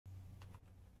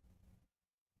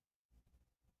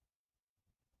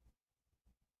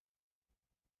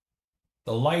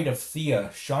The light of Thea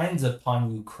shines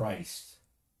upon you, Christ.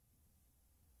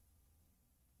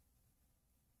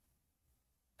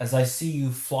 As I see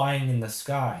you flying in the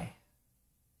sky,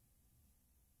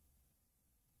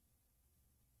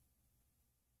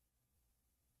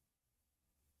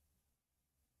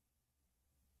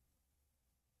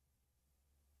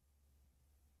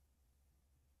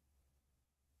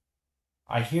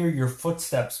 I hear your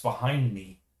footsteps behind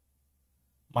me.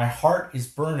 My heart is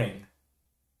burning.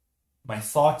 My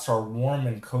thoughts are warm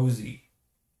and cozy.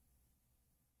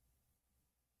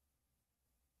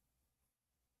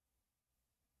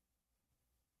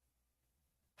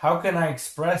 How can I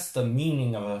express the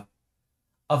meaning of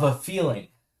a feeling?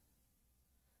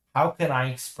 How can I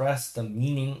express the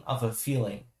meaning of a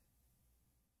feeling?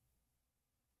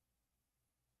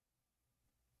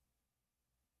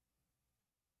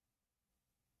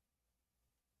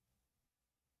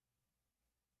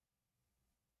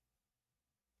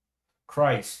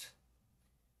 Christ,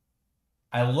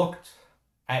 I looked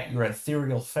at your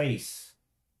ethereal face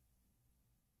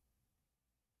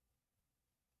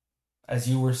as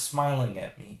you were smiling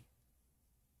at me.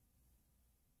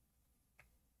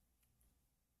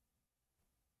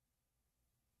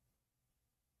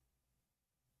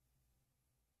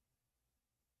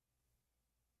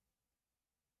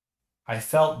 I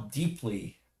felt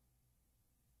deeply.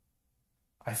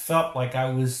 I felt like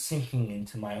I was sinking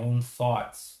into my own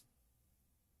thoughts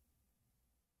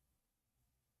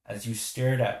as you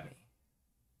stared at me.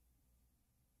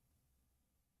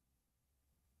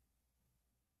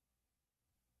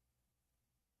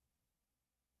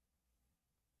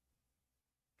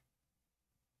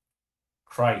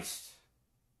 Christ,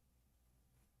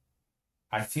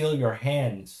 I feel your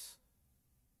hands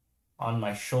on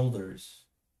my shoulders.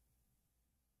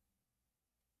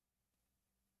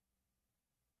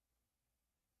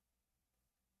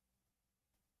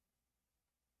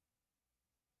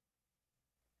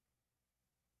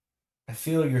 I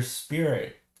feel your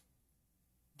spirit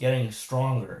getting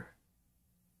stronger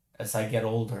as I get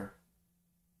older.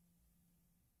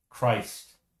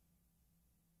 Christ,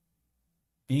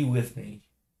 be with me.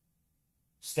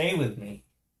 Stay with me.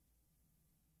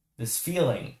 This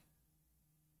feeling,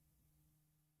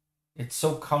 it's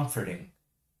so comforting.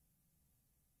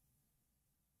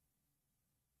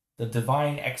 The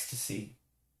divine ecstasy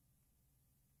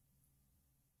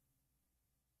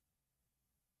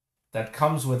that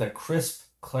comes with a crisp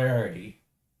clarity,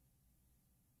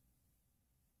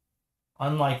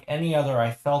 unlike any other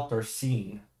I felt or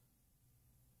seen.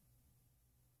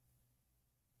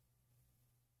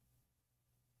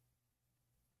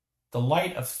 The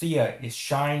light of Thea is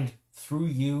shined through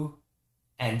you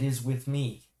and is with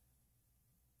me.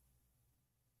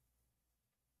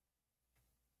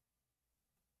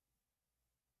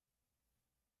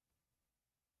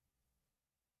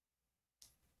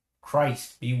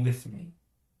 Christ, be with me.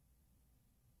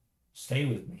 Stay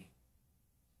with me.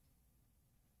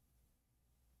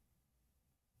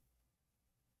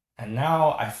 And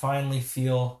now I finally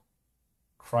feel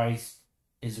Christ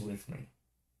is with me.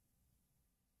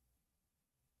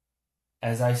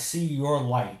 As I see your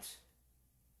light,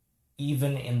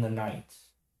 even in the night,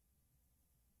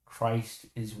 Christ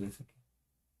is with me.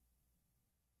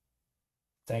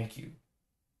 Thank you.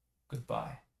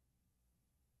 Goodbye.